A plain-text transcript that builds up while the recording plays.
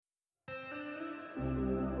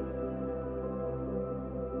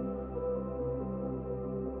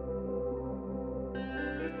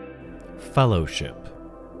Fellowship.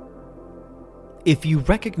 If you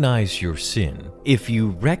recognize your sin, if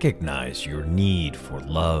you recognize your need for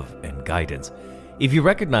love and guidance, if you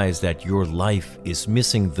recognize that your life is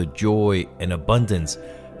missing the joy and abundance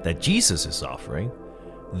that Jesus is offering,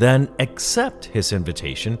 then accept his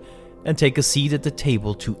invitation and take a seat at the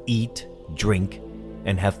table to eat, drink,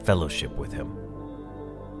 and have fellowship with him.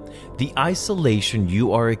 The isolation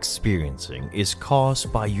you are experiencing is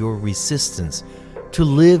caused by your resistance to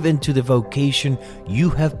live into the vocation you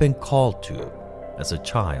have been called to as a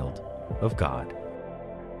child of God.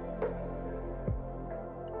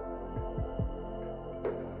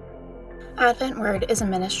 Advent Word is a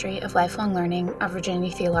ministry of lifelong learning of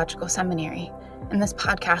Virginia Theological Seminary, and this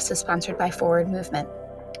podcast is sponsored by Forward Movement.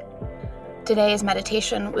 Today's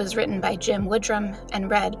meditation was written by Jim Woodrum and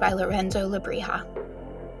read by Lorenzo Labrija.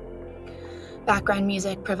 Background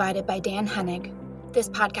music provided by Dan Hennig. This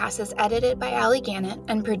podcast is edited by Ali Gannett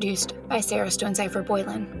and produced by Sarah Stonecipher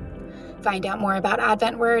Boylan. Find out more about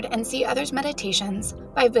Advent Word and see others' meditations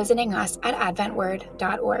by visiting us at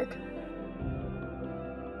adventword.org.